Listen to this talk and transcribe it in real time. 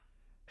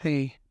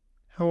Hey,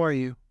 how are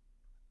you?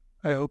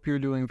 I hope you're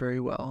doing very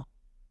well.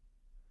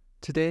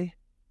 Today,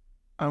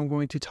 I'm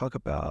going to talk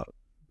about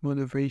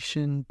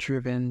motivation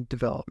driven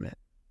development.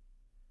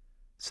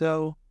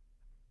 So,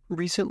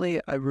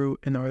 recently I wrote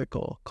an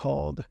article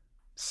called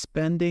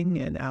Spending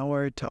an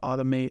Hour to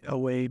Automate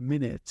Away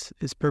Minutes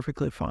is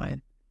Perfectly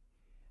Fine.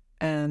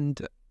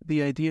 And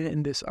the idea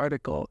in this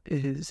article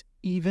is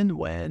even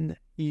when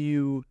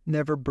you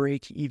never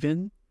break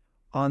even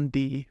on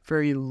the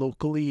very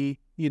locally,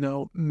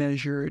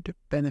 measured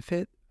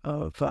benefit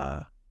of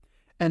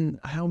and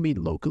I don't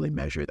mean locally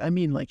measured. I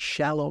mean like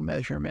shallow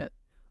measurement.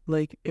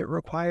 Like it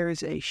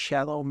requires a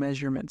shallow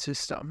measurement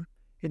system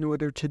in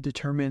order to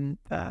determine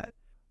that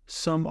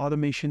some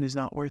automation is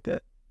not worth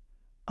it.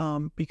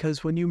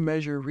 Because when you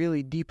measure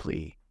really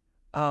deeply,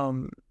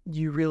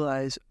 you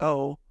realize,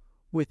 oh,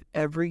 with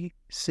every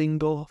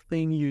single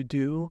thing you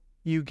do,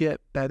 you get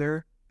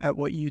better at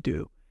what you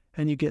do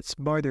and you get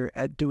smarter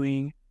at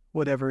doing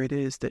whatever it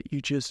is that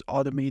you just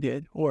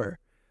automated or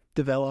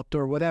developed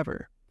or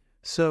whatever.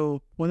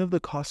 So one of the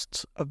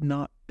costs of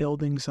not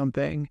building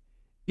something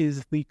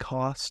is the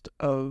cost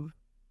of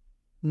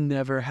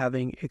never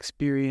having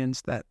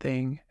experienced that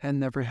thing and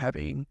never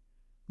having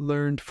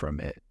learned from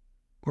it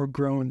or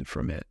grown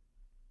from it.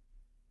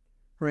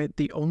 Right?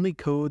 The only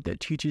code that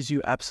teaches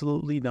you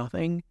absolutely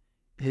nothing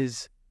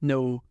is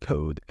no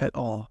code at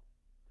all.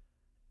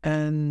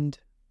 And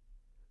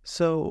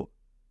so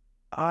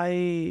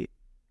I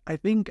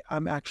think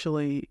I'm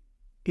actually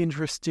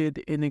interested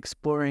in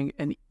exploring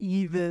an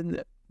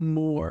even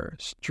more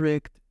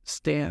strict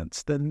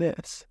stance than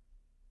this.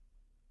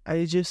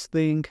 I just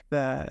think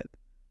that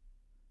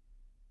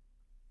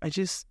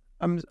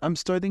I'm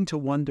starting to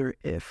wonder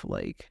if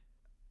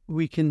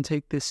we can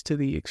take this to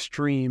the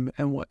extreme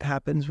and what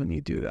happens when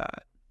you do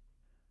that.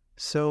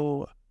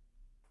 So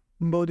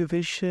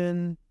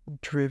motivation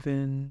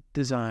driven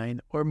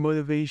design or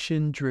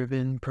motivation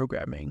driven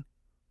programming,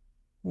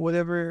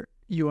 whatever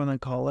you want to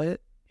call it,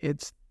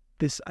 it's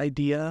this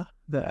idea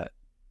that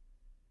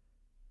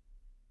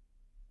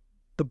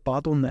the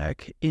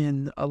bottleneck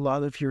in a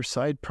lot of your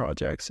side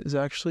projects is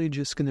actually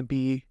just going to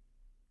be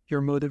your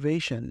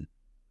motivation.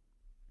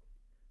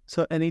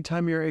 So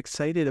anytime you're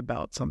excited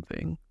about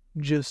something,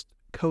 just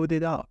code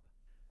it up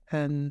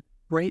and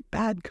write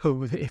bad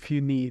code if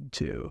you need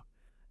to.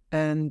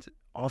 And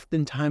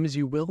oftentimes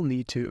you will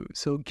need to.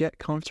 So get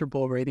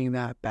comfortable writing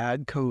that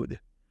bad code.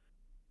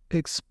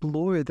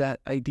 Explore that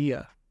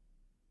idea.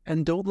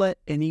 And don't let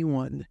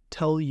anyone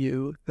tell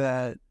you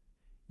that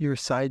your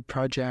side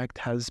project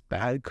has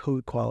bad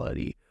code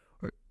quality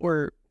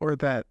or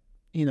that,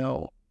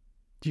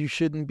 you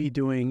shouldn't be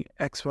doing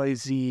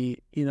XYZ,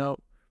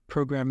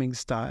 programming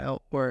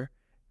style or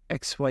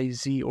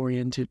XYZ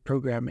oriented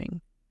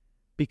programming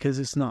because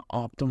it's not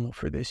optimal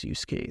for this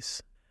use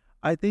case.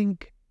 I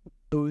think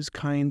those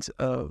kinds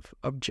of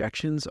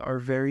objections are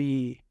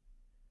very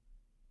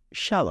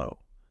shallow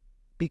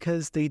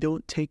because they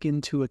don't take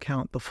into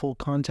account the full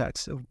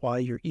context of why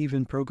you're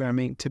even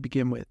programming to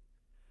begin with,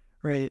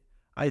 right?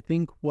 I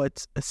think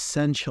what's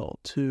essential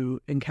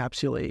to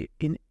encapsulate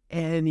in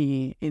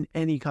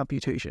any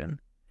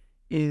computation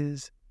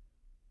is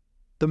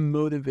the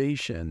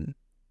motivation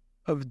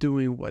of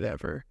doing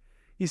whatever.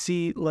 You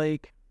see,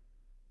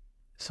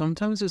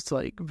 sometimes it's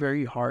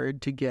very hard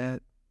to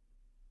get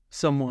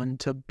someone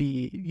to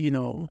be,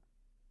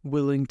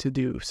 willing to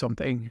do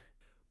something.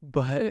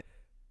 But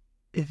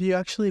if you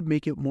actually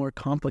make it more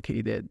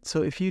complicated,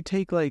 so if you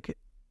take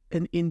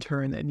an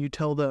intern and you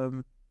tell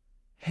them,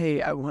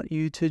 hey, I want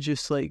you to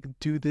just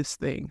do this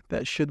thing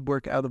that should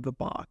work out of the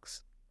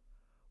box.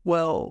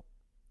 Well,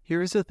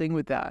 here's the thing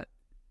with that.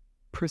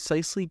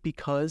 Precisely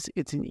because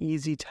it's an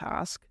easy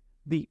task,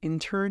 the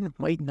intern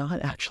might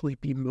not actually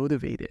be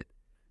motivated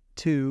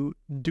to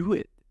do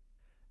it.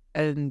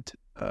 And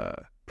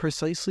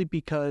precisely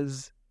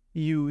because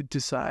you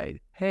decide,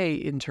 hey,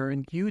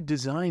 intern, you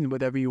design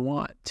whatever you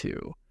want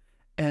to.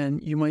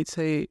 And you might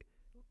say,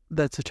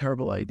 that's a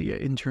terrible idea.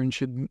 Interns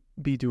should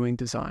be doing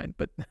design.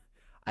 But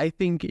I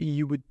think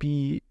you would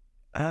be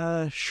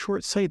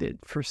short-sighted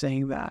for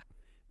saying that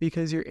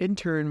because your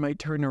intern might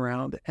turn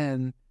around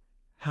and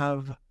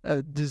have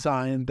a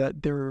design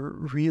that they're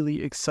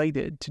really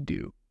excited to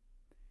do.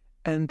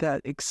 And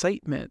that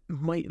excitement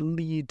might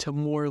lead to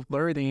more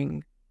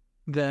learning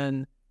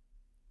than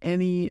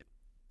any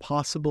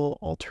possible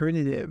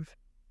alternative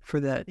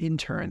for that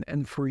intern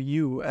and for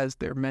you as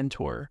their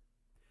mentor.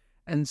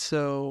 And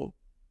so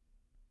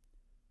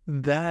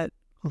that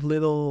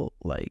little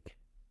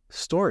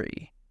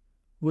story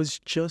was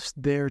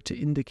just there to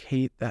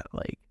indicate that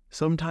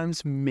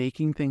sometimes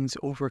making things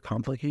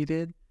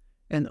overcomplicated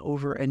and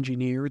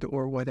over-engineered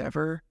or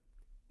whatever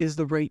is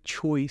the right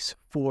choice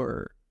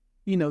for,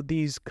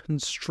 these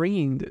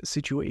constrained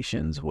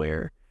situations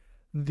where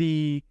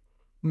the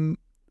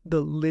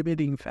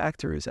limiting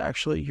factor is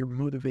actually your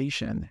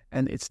motivation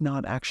and it's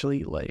not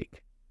actually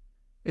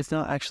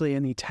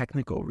any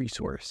technical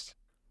resource.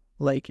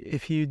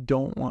 If you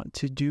don't want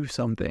to do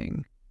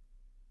something,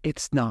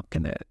 it's not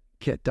going to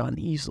get done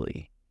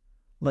easily.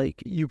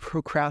 Like, you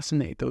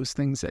procrastinate those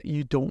things that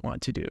you don't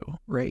want to do,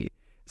 right?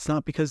 It's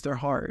not because they're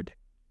hard.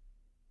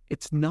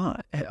 It's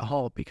not at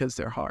all because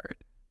they're hard.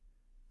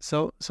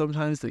 So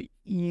sometimes the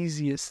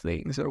easiest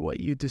things are what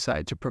you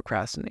decide to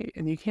procrastinate,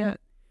 and you can't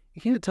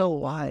tell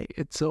why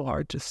it's so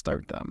hard to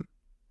start them.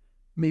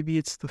 Maybe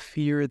it's the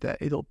fear that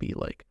it'll be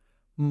like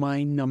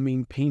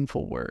mind-numbing,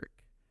 painful work,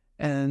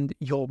 and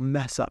you'll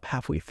mess up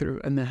halfway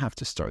through and then have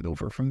to start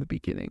over from the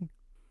beginning.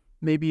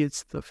 Maybe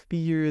it's the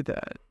fear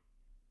that,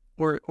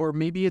 or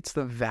maybe it's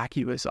the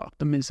vacuous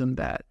optimism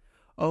that,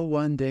 oh,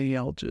 one day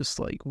I'll just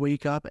like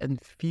wake up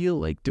and feel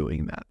like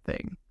doing that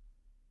thing.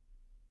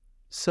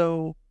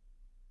 So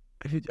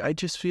I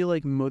just feel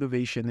like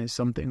motivation is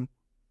something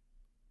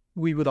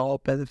we would all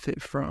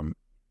benefit from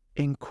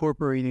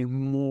incorporating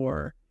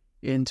more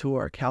into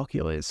our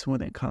calculus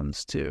when it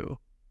comes to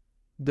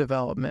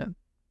development.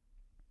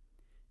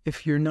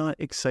 If you're not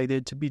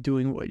excited to be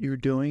doing what you're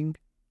doing,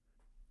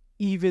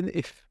 even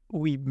if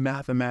we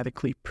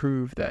mathematically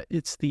prove that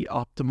it's the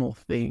optimal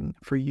thing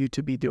for you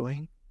to be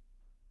doing,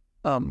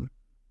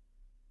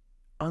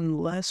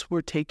 unless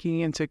we're taking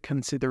into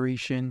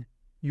consideration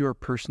your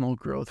personal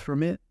growth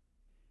from it,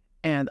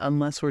 and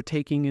unless we're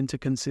taking into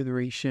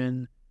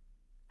consideration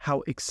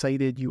how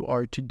excited you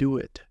are to do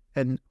it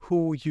and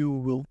who you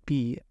will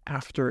be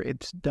after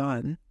it's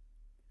done,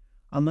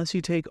 unless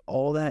you take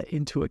all that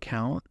into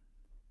account,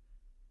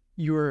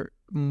 your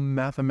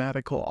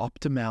mathematical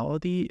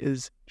optimality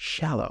is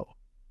shallow.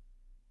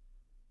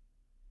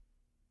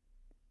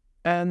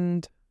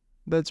 And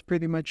that's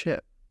pretty much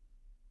it.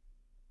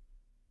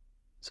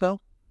 So,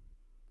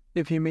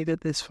 if you made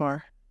it this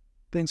far,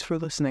 thanks for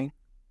listening,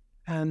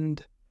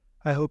 and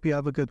I hope you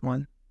have a good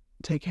one.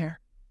 Take care.